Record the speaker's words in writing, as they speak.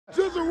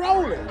Gizzle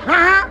Rollin.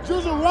 Huh?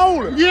 Gizzle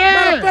Rollin. Yeah.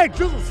 Matter of fact,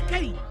 Gizzle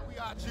skate. We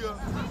out here,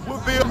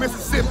 Woodville,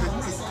 Mississippi. You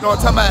know what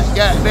I'm talking about?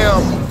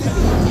 Goddamn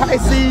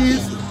Pisces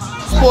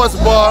Sports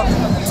Bar.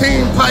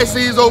 Team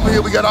Pisces over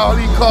here. We got all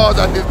these cars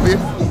out this bitch.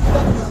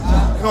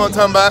 You know what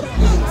I'm talking about?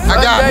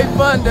 Sunday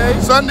fun day.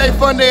 Sunday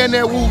fun day in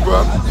that Woo,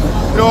 bro.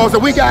 You know what I'm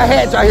saying? We got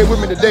Hatch out here with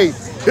me today.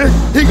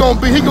 He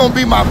gonna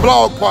be my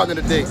vlog partner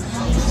today.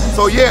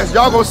 So yes,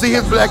 y'all gonna see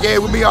his black ass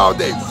with me all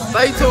day.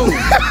 Stay tuned.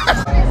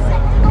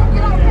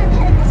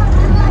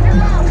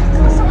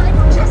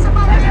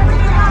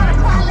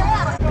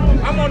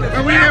 I'm on the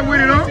Where we at with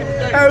it, huh?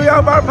 Hey, we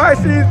on my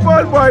Pisces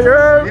Sports Bar, you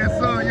heard? Yes,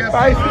 sir. Yes, sir.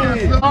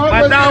 Pisces.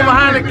 My dog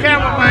behind the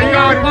camera, man. You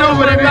already know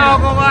what it is.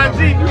 Dog on my G.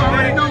 You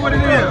already know what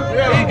it is.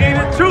 He ain't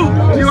the truth.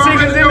 You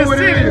already know what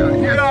it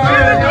is. Yes,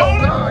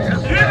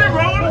 Yes,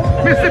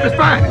 sir. Mississippi's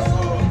finest.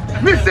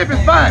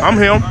 Mississippi's finest. I'm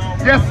him.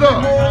 Yes, sir.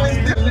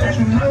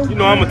 You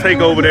know I'm gonna take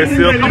over that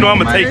silk. You know I'm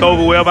gonna take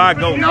over wherever I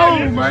go. No,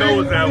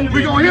 man.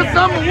 We gonna hear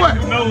something or what?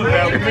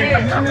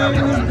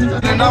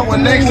 And I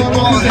went next to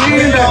pull his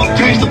hand off.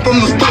 Gangsta from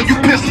the store, you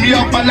pissed me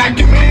off, I like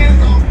your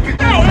hands off.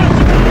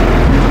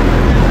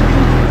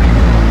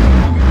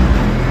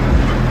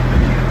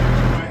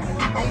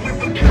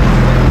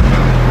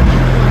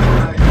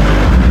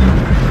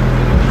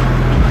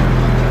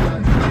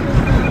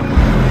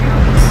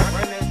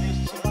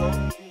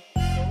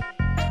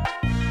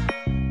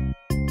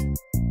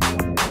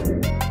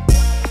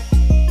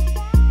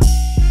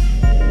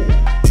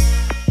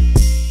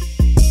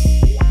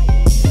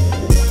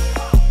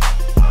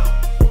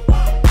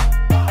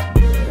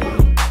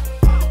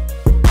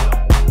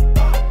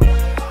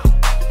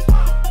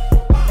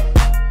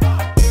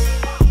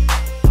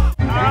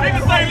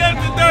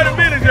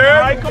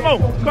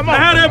 Come on.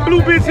 How that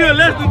blue bitch here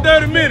less than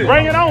 30 minutes?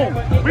 Bring it on.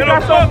 We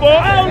got some for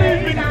it. All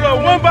these bitches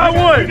go one by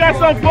one. We got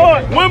some for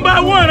it. One by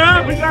one,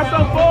 huh? We got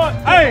some for it.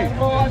 Hey,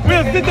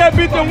 we'll sit that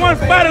bitch in one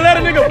spot and let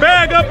a nigga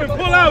bag up and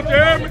pull out, you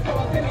heard me?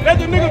 Let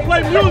the nigga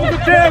play musical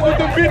chairs with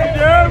them bitches,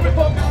 you heard me?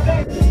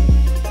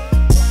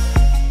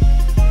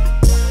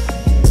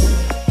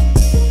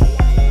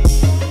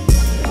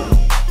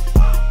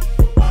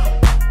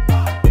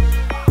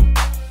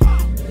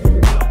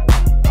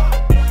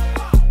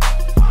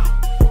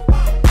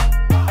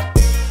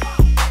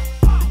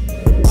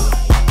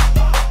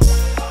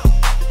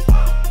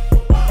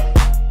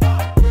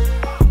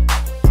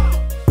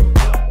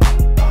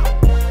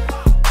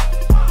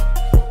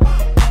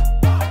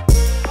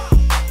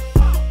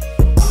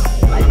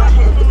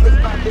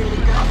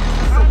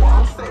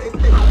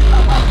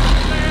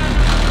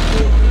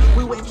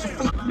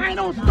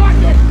 Don't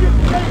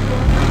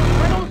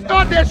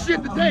start that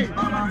shit today.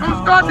 Don't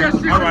start that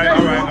shit today. All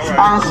right.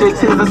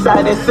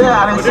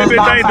 That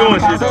bitch ain't doing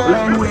shit though.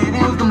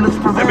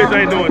 That bitch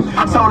ain't doing shit.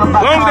 As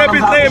long as that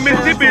bitch stay in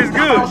Mississippi, it's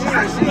good.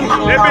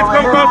 That bitch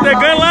come across that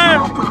gun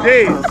line,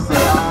 dead.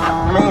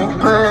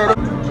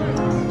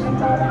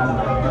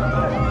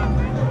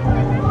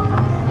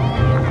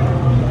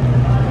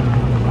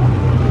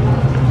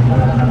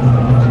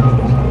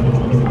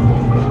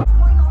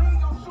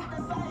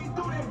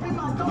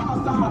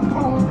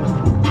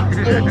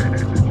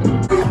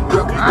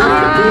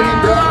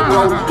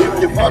 If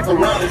you fuck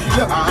around and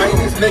shit, I ain't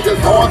these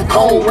niggas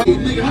hardcore.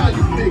 Nigga, how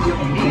you figure?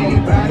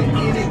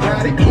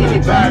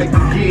 Anybody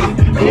can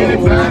get it.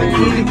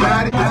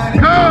 Anybody.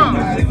 Come.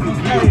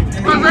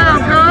 What's up,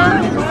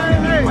 cuz?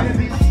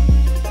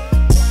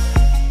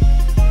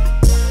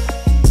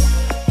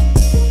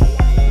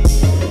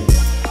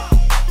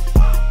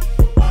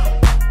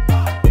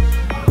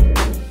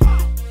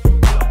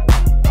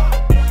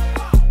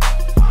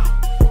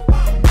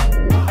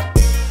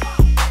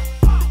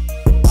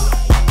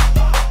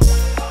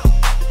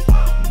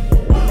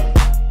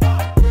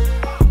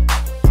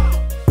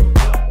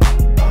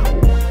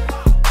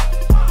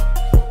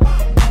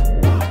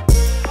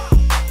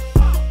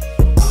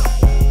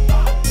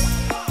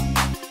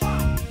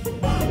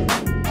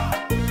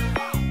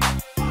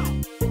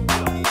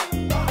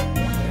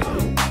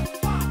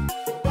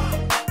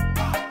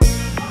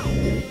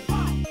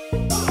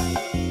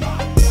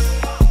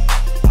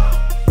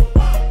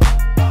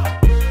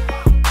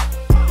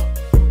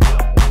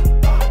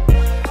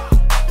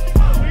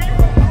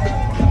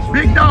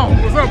 Big Donk,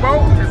 what's up, bro?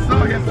 Yes,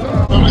 sir, yes, sir.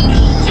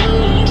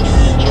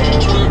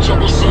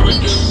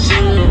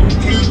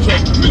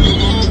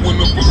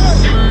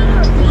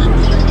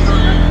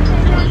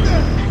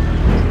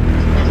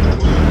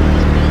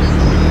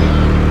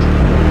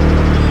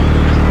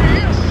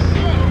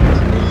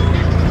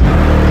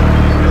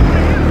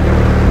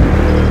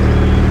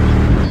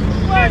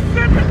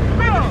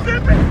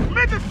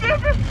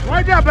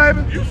 Right there,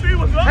 baby. You see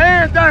what's up?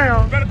 Hands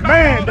down,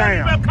 man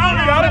down.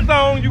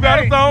 You got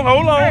a song.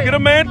 Hold on. Get a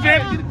man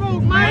chance.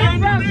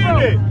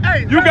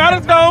 You got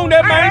a song.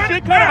 That man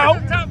shit cut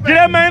out. Get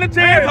that man a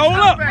chance. Hold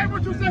up. Hey,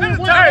 what you saying?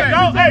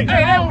 Hey,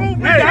 that move.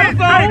 Hey,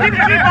 get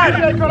the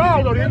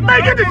G-body.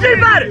 Man, get the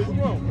G-body.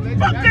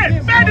 Fuck that.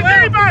 Man, the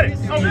G-body.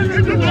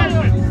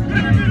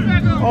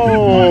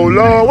 Oh,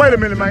 Lord. Wait a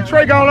minute, man.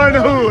 Trey gone in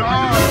the hood.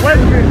 Wait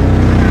a minute.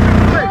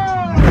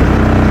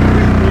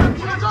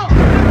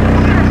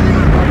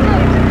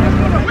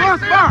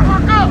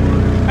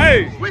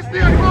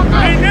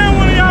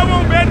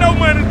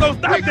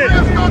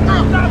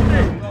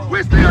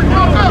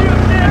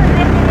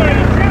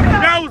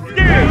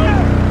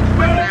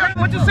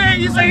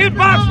 you say his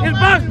box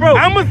broke.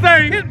 I'ma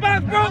say his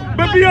box broke,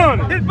 but be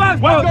honest. His box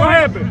broke. What's gonna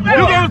happen? You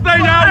gonna say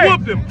y'all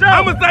whooped him.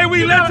 I'ma say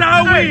we let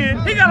y'all win.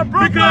 He got a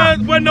broke because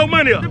wasn't no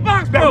money up. The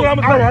box broke. That's what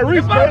I'ma say. All right,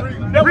 respect.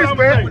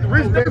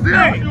 Respect.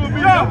 Hey,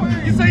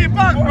 you say your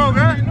box broke,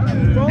 huh?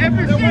 If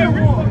it's still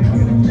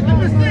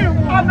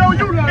I know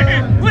you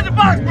lying. With the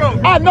box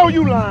broke. I know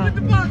you lying.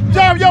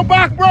 Job, your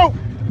box broke.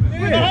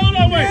 Yeah. Hold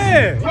on, wait.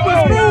 Yeah. Put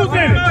screws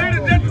in it.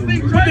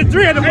 Put the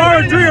drill, the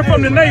borrowed drill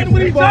from the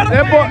neighbor.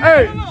 That boy,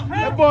 hey,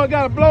 that boy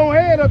got a blown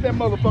head up that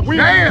motherfucker.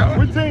 Damn.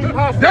 We team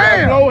Posse got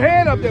a blown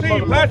head up that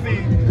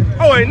motherfucker.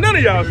 Oh, ain't none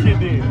of y'all shit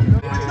then.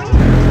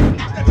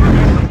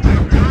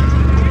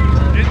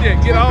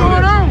 Get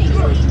on.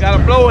 Got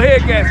a blow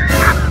head gasket.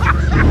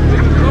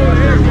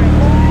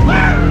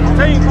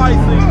 Team fight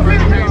scene.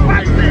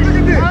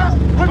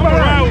 I'm gonna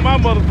ride with my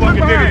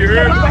motherfucking nigga, you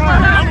heard me? I'm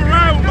gonna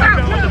ride with my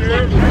dog, you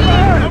heard me?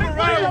 I'm gonna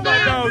ride with my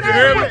dog, you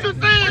heard me? What you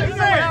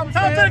saying?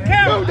 Talk to the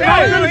camera.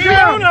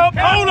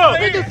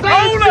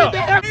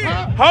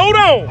 Hold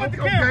up.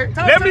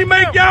 Let me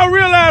make y'all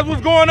realize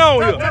what's going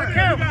on here.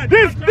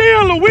 This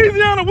still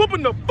Louisiana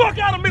whooping the fuck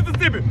out of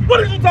Mississippi. What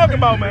are you talking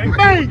about, man?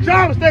 Man,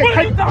 Jarvis stay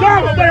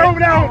over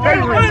there on Bay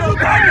Ridge. What are you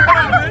talking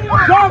about, man?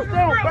 Jarvis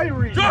stay on Bay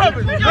Ridge.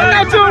 Jarvis.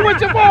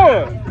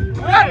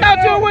 I thought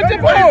you were with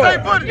your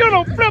boy. You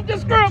don't flip the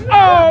script.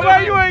 Oh,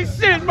 man, you ain't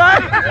shit,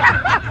 man.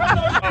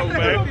 Oh,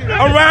 man.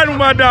 I'm riding with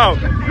my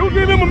dog. You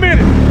give him a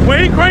minute. When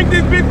he crank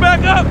this bitch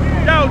back up,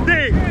 y'all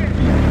dig.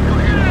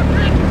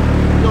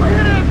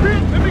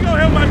 Let me go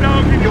help my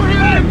dog. You hear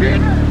that,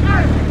 bitch?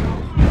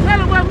 Tell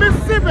him where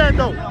Mississippi at,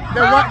 though.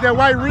 That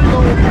white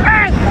Rego.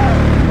 That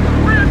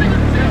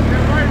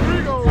white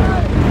Rego.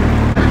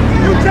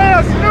 You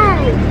tell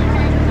Snoop.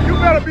 You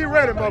better be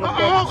ready,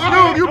 motherfucker.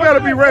 Snoop, you better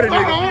be ready,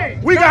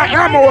 nigga. We got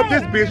ammo up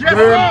this bitch, you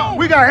heard me?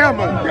 We got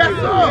ammo. Yes,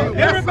 sir.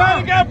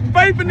 Everybody got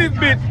faith in this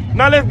bitch.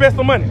 Now let's bet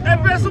some money.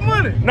 Let's bet some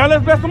money. Now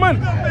let's bet some money.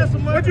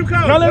 What you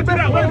call it? Now let's bet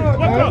some money.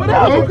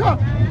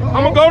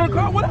 I'm gonna go to the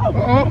car. Whatever.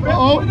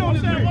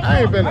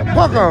 I ain't been a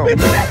fuck on. I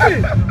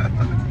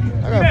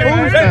got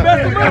food Let's bet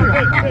some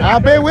money. I'll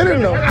bet with it,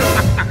 though.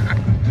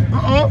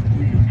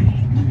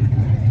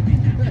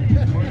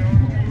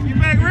 You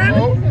back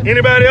ready?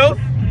 Anybody else?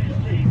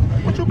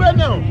 What you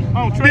betting on?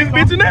 This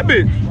bitch and that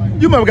bitch.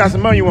 You must got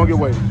some money you won't get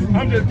away.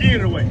 I'm just giving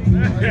it away.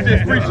 It's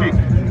just free shit.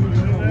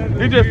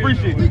 It's just free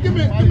shit. Give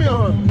me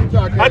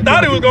 $100. I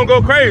thought it was gonna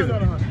go crazy.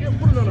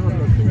 Put another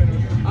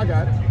 $100. I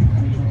got it.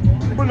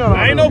 Put another $100.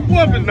 I ain't no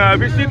forfeit now. If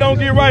this shit don't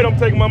get right, I'm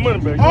taking my money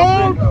back.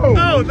 Oh, no.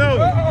 No, no.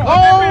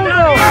 Oh,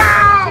 no.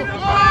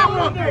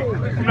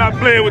 I'm not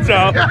playing with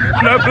y'all.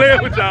 I'm not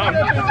playing with y'all.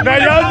 Now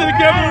y'all should have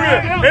kept it real.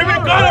 If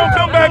it don't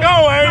come back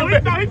on, I ain't.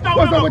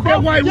 What's up with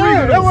that white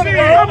Rego?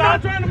 I'm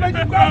not trying to make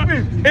you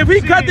copy. If he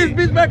cut this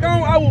bitch back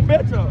on, I will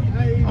bet y'all.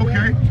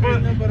 Okay.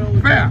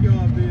 Fair.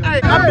 Hey,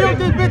 I built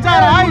this bitch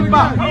out of ice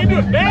box. I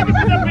built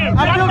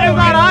this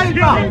out of ice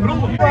box.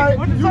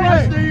 You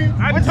right, Steve.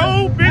 I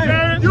told bitch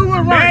ass, You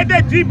were right. man,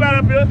 that Jeep out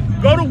up here,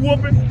 go to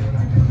whooping,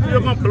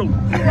 still gonna blow.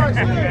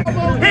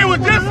 He was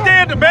just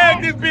scared to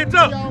bag this bitch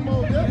up.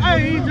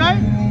 Hey, EJ.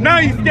 Now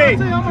he's scared.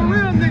 See, I'm a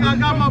real nigga. I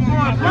got my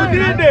boy playing. You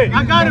did that.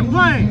 I got it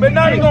playing. But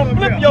now he gonna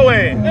flip your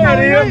ass. There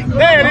it is.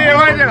 There it is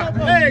right there.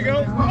 There you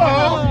go.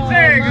 Oh,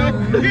 there you go.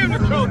 Give him the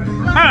trophy.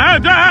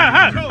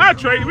 I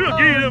trade. We'll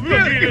give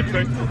you this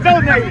trade.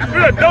 Donate.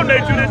 We'll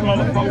donate to this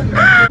motherfucker.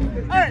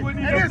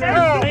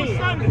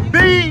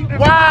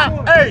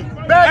 BYA.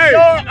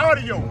 Backyard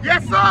Audio.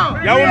 Yes, sir.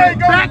 Y'all We want ain't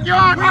go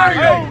Backyard we ain't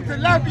Audio. go to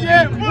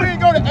Lafayette. We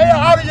ain't go to Air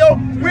Audio.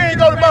 We ain't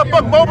go to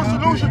motherfucking Mobile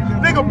Solution.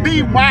 Nigga,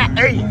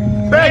 BYA.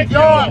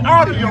 Backyard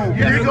Audio,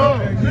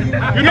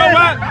 nigga. You know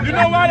why? You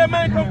know why that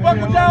man come fuck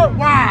with y'all?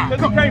 Why? Cause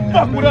he can't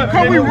fuck with us.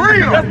 Cause we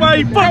real. That's why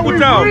he fuck with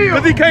we y'all. real.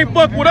 Cause he can't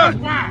fuck with us.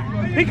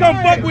 Why? He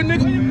come fuck with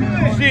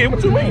niggas. Shit,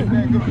 what you mean?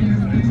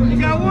 You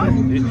got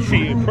one?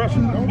 Shit, pressure.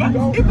 What?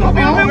 You gonna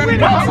be on there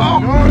with us?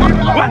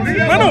 What?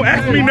 Man, don't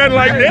ask me nothing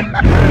like that.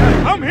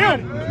 I'm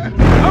him.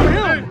 I'm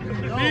him.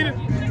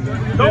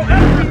 Don't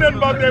ask me nothing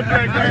about that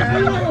black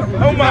man.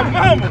 Oh my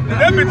mama.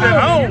 That bitch at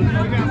home.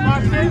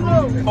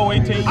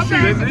 418.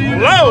 Shit.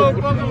 Low.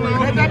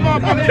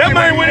 That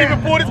man went even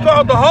before this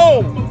called the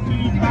hole.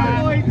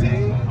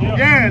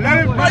 Yeah, let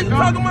it. Why you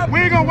talking about? We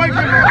ain't gonna wait for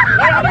that.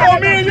 I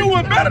thought me and you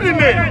was better than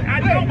that.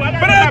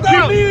 But I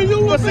thought me and you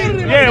was better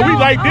than that. Yeah, we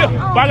like this.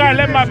 But I gotta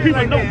let my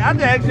people know. I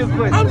just asked you a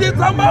question. I'm just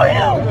talking about him.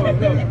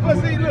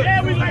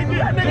 Yeah, we like this.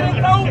 That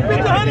nigga told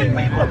 1,500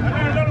 people.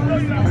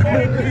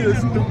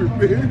 Stupid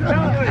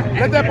bitch.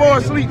 Let that boy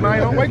sleep, man.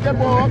 Don't wake that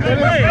boy up. That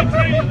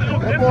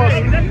boy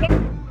sleep.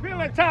 Feel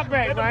that top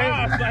back,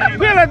 man.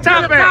 Feel that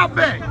top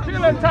back.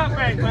 Feel that top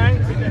back, man.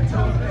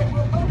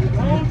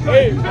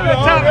 Hey, feel that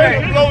top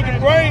back. Blow the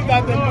brains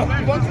out there.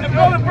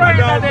 Blow the brains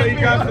out there.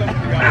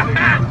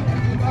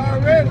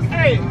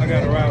 Hey, I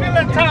got it right. Feel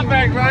that top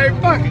back,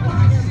 man. Fuck it.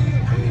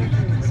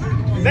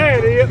 There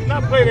it is.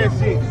 Now play that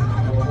shit.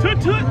 Toot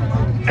toot.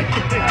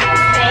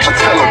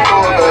 Tell him go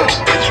back.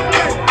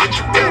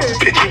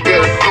 Bitch, you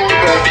better go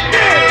back.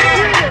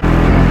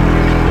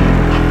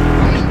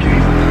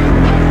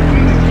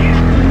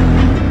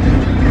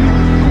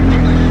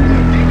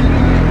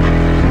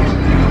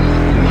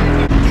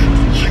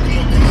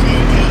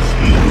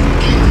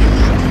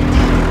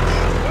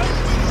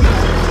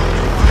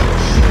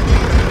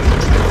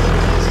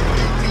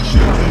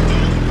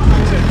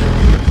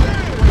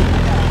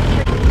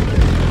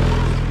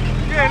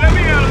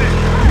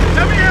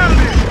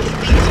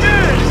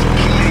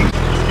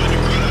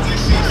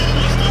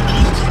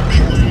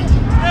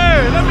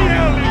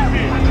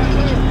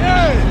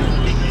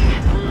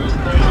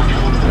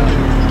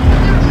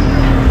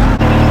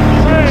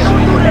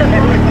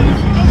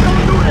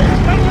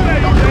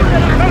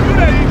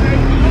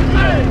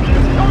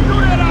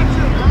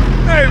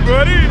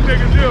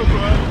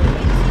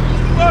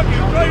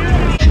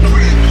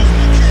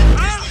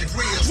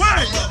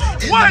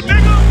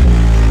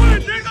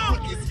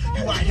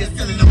 out here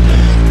selling them.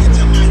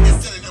 Bitch, I'm out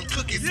here selling them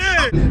cookies.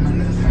 Yeah.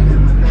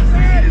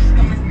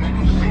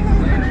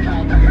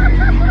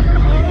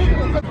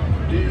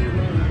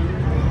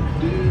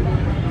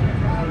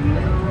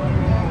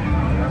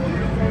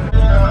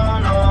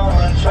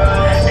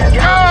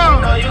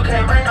 You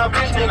can't bring no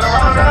bitch nigga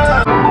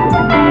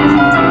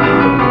around.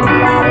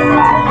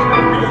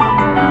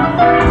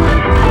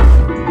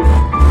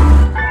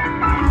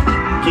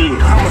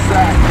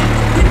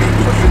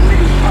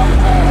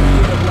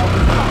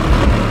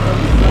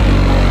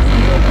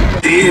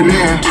 Dead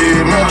man,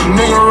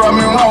 nigga rub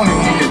me wrong in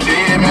here.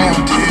 Dead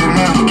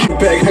man. Keep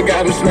back, I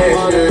got him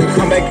smashed.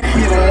 Come back,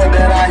 hit him with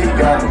that eye, he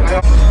got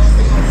him.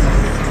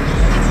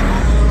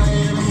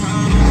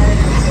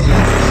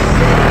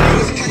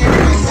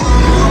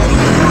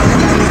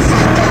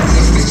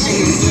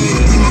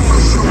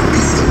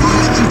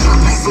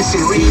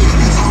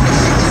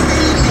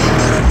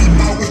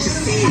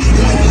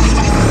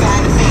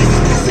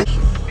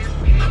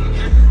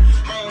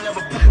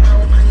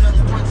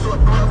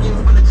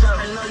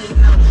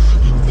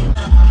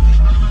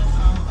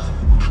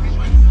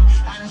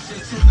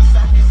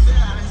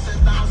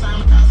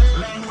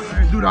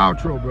 Do the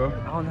outro, bro.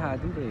 I don't know how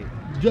to do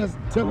that. Just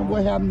tell them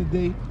what happened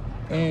today,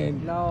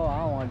 and No, I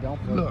don't want to.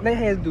 Don't Look. let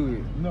hands do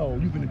it. no,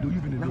 you finna do it.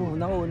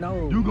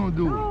 No. You gonna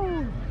do No.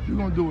 it. You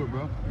gonna do it,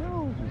 bro.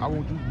 No. I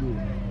want you to do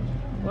it.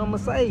 What I'm gonna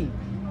say?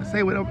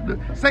 Say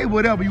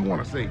whatever you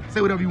want to say.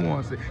 Say whatever you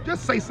want to say.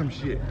 Just say some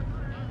shit.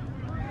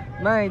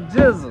 Man,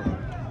 Gizzle.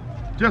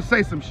 Just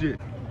say some shit.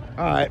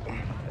 All right.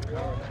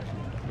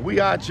 We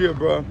out here,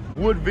 bro.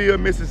 Woodville,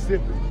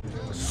 Mississippi.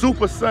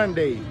 Super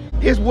Sunday.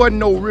 This wasn't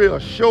no real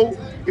show.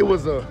 It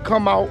was a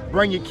come out,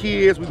 bring your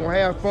kids. We gonna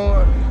have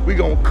fun. We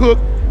gonna cook.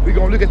 We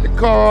gonna look at the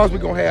cars. We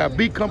gonna have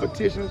beat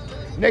competitions.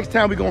 Next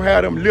time we gonna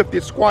have them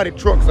lifted, squatted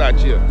trucks out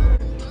here.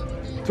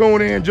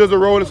 Tune in, Gizzle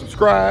Rollin,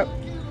 subscribe.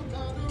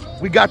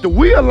 We got the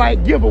wheel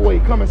light giveaway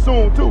coming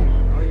soon too.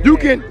 You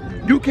can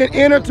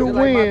enter to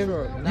win.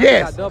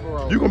 Yes,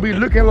 you're gonna be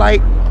looking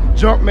like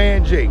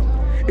Jumpman J.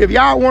 If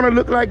y'all want to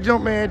look like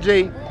Jumpman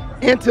J,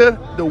 enter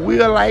the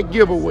wheel light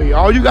giveaway.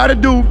 All you gotta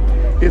do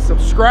is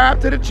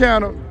subscribe to the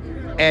channel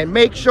and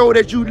make sure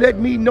that you let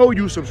me know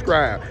you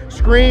subscribe.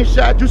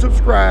 Screenshot you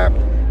subscribe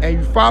and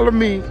you follow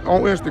me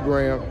on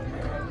Instagram.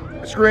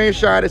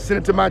 Screenshot it, send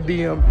it to my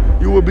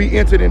DM. You will be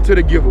entered into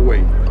the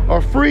giveaway.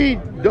 A free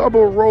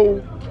double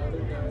roll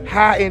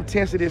high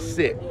intensity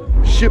set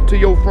shipped to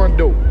your front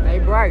door. They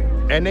bright.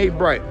 And they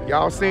bright.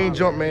 Y'all seen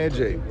Jumpman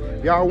J.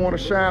 Y'all want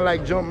to shine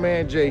like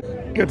Jumpman J,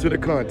 into the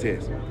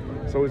contest.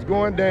 So it's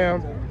going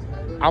down.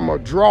 I'm gonna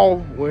draw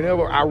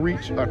whenever I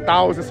reach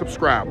 1,000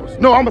 subscribers.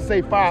 No, I'm gonna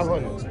say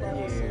 500.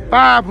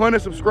 500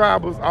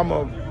 subscribers, I'm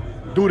gonna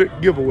do the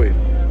giveaway.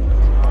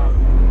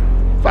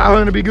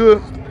 500 be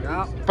good?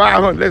 Yeah.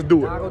 500, let's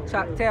do I it. go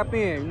tap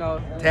in, you know.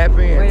 Tap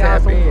in,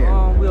 tap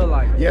in. Wheel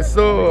light. Yes,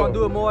 We're sir. gonna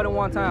do it more than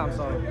one time,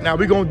 so. Now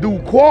we're gonna do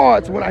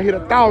quads when I hit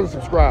 1,000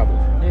 subscribers.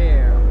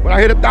 Yeah. When I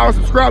hit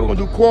 1,000 subscribers, we're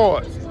gonna do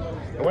quads.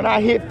 And when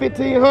I hit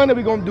 1,500,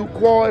 we're gonna do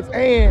quads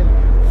and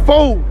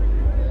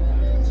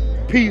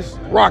 4-piece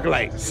rock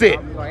light set.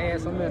 I'm gonna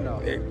add some in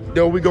though. That's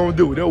what we gonna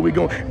do. That's what we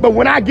gonna. But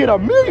when I get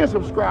 1 million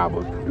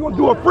subscribers, we're gonna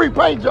do a free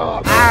paint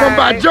job from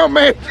my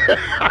Jumpman.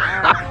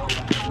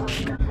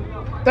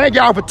 Thank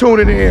y'all for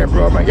tuning in,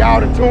 bro. Man, y'all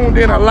done tuned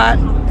in a lot.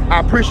 I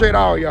appreciate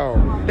all y'all.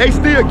 They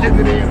still getting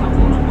it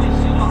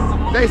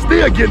in. They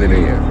still getting it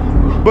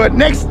in. But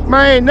next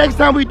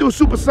time we do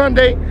Super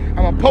Sunday, I'm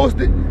gonna post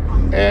it,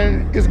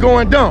 and it's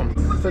going dumb.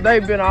 Today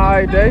been an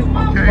alright day.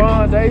 Okay.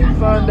 Fun day,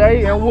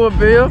 Sunday in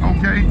Woodville.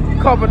 Okay.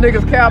 Couple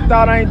niggas capped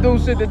out, ain't do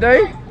shit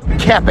today.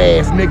 Cap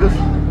ass niggas.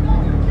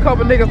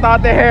 Couple niggas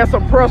thought they had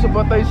some pressure,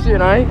 but they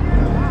shit ain't.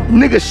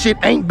 Nigga shit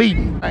ain't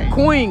beating.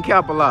 Queen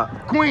cap a lot.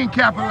 Queen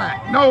cap a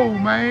lot. No,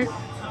 man.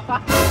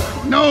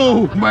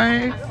 No,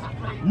 man.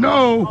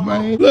 No,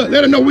 man. Look,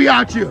 let them know we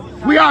out here.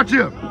 We out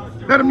here.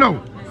 Let them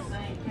know.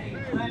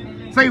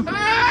 Say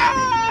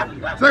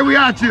we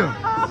out here.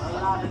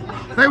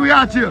 Say we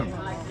out here.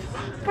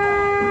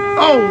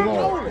 Oh,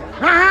 Lord.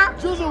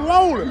 Gizzle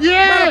Rollin.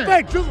 Yeah. Matter of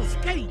fact, Gizzle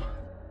skate.